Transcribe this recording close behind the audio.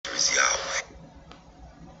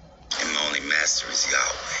master is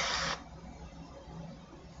Yahweh.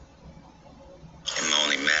 And my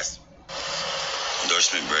only master.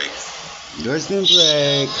 Endorsement break. Endorsement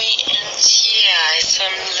break. Show me NTI some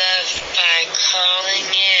love by calling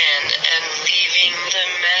in and leaving the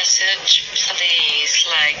message, please.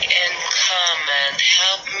 Like and comment.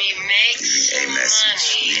 Help me make some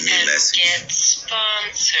money and get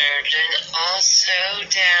sponsored. And also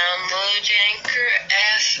download Anchor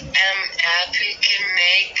FM app. You can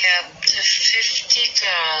make up to $50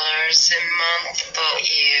 a month, but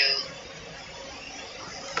you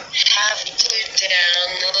have to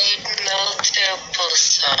download multiple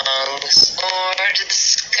songs or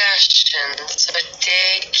discussions, but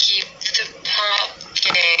they keep the pop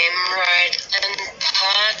game right and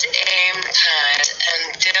pod aim tight. And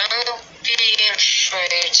don't be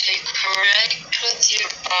afraid to correct with your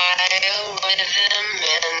biorhythm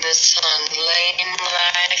in this online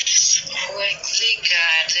life's quickly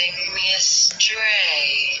guiding me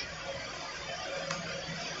astray.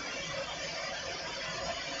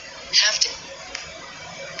 Have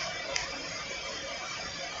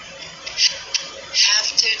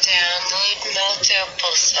to download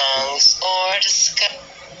multiple songs or discuss.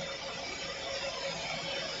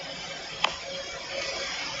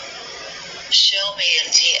 Show me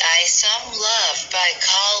NTI some love by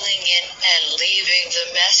calling in and leaving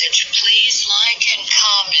the message. Please like and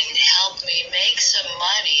comment. Help me make some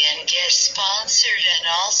money and get sponsored. And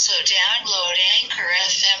also download Anchor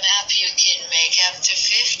FM app. You can make up to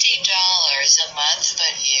 $50 a month,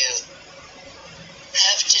 but you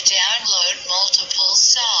have to download multiple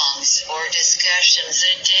songs or discussions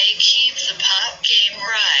a day. Keep the pop game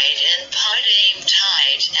right and pod aim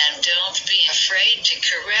tight. And don't be afraid to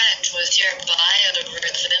correct with your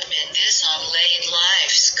biorhythm in this online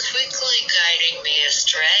life's quickly guiding me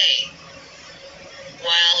astray.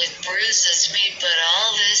 While it bruises me, but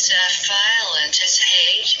all this violent is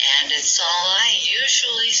hate, and it's all I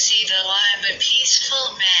usually see, though I'm a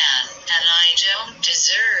peaceful man, and I don't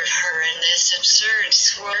deserve her in this absurd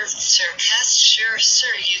swerve circus. Sure, sir,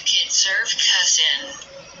 you can serve cuss in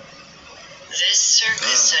this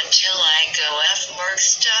circus until I go F-mark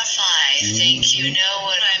stuff. I think you know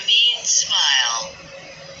what I mean. Smile.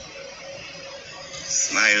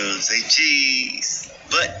 Smile, say cheese.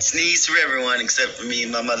 But sneeze for everyone except for me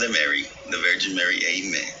and my mother Mary, the Virgin Mary,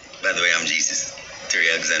 amen. By the way, I'm Jesus. Terry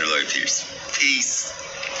Alexander Lloyd Pierce. Peace.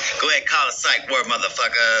 Go ahead, call a psych word,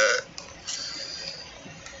 motherfucker.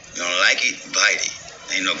 You don't like it? Bite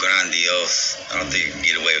it. Ain't no grandiose. I don't think you can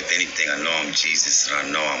get away with anything. I know I'm Jesus, and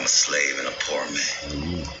I know I'm a slave and a poor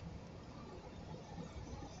man.